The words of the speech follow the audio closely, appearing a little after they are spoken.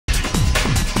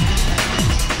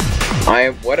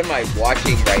What am I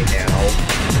watching right now?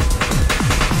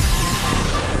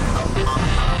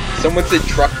 Someone said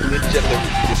truck glitch at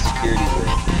the security room.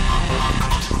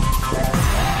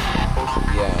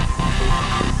 Yeah.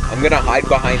 I'm gonna hide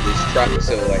behind this truck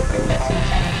so like no one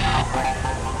sees me.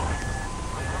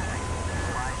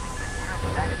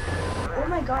 Oh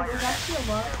my god, there's actually a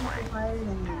lot of people higher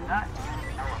than you.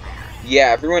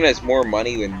 Yeah, everyone has more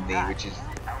money than me, which is...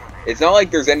 It's not like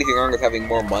there's anything wrong with having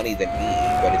more money than me,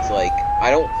 but it's like,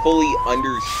 I don't fully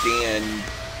understand...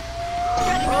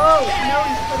 Oh, no,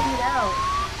 he's putting it out.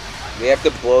 We have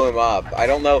to blow him up. I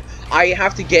don't know. I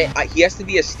have to get... he has to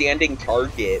be a standing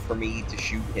target for me to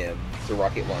shoot him, to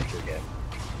rocket launcher him.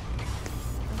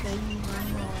 Okay, he's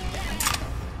running away.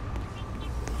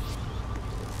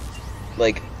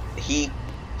 Like, he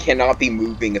cannot be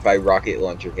moving if I rocket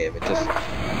launcher him. It just...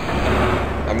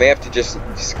 I may have to just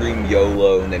scream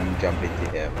YOLO and then jump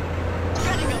into him.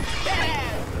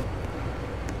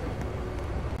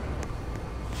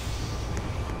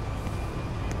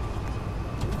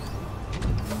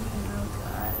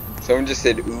 Someone just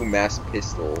said, ooh, mass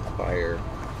pistol fire.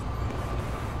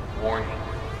 Warning.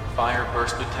 Fire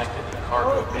burst detected in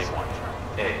cargo bay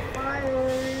 1A.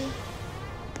 Fire.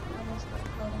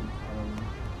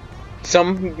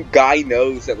 Some guy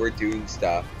knows that we're doing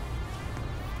stuff.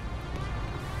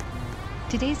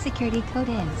 Today's security code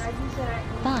is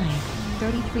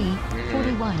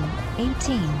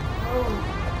 5334118.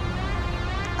 Oh.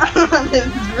 This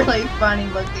is really funny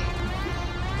looking.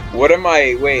 What am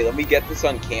I? Wait, let me get this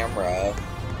on camera.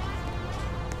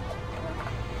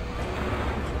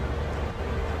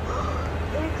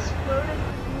 It exploded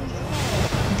in his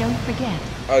head. Don't forget.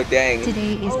 Oh dang.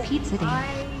 Today is pizza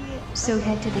day. So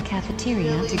head to the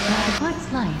cafeteria to grab a hot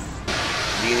slice.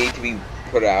 Do you need to be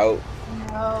put out?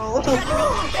 No.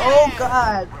 Oh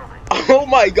god. Oh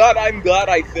my god, I'm glad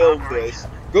I filmed this.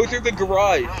 Go through the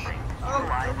garage. Oh,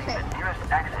 okay.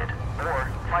 Nearest exit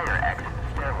or fire exit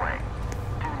stairway.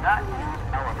 Do not use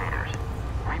elevators.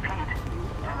 Repeat,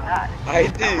 do not. I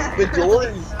did. The door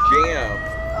is jammed.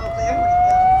 Oh, there we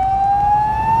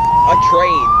A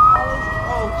train. go.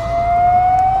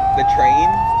 The train?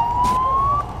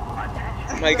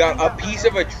 Oh my god, a piece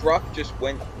of a truck just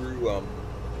went through,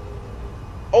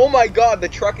 Oh my god, the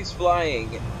truck is flying.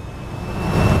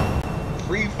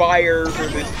 Free fire for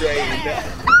this train.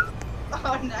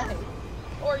 Oh, nice.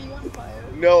 Or are you on fire?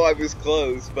 No, I was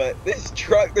close, but this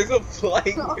truck,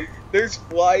 there's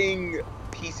flying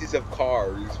pieces of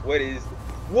cars. What is,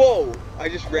 whoa, I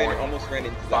just almost ran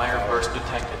into the Fire car. burst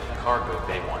detected in cargo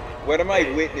bay 1. What am I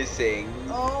witnessing?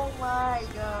 Oh my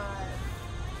god.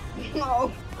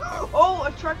 Oh, oh,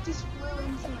 a truck just flew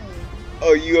into me.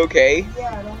 Oh, you okay?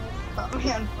 Yeah, it almost caught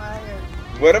me on fire.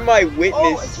 What am I Oh, a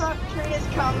witnessing? train is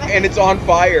coming. And it's on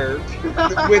fire,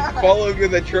 followed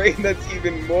with a train that's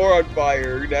even more on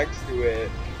fire next to it.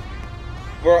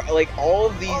 For like all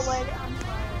of these, Oh, on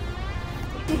fire.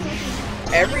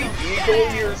 every vehicle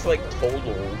here is like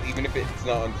totaled, even if it's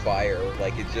not on fire.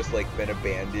 Like it's just like been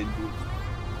abandoned.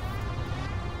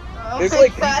 Oh There's my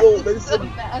like god, people. this is so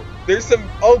bad. There's some.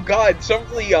 Oh god, some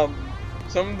of the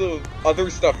other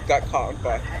stuff got caught on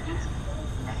fire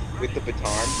with the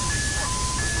baton.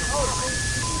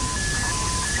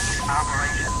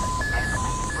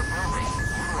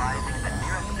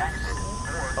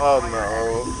 Oh no.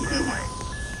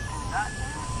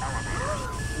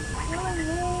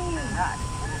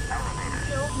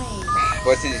 Kill me.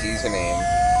 What's his username?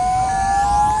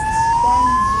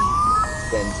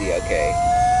 Benzie, okay.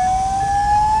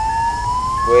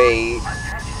 Wait.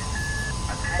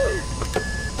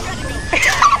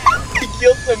 He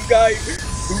killed some guy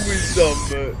who was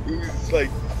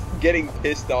like getting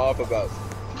pissed off about.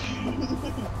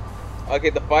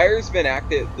 Okay, the fire's been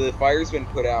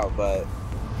put out, but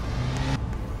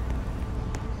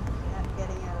Not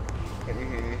getting out of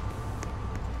here.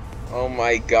 oh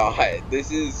my god,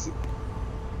 this is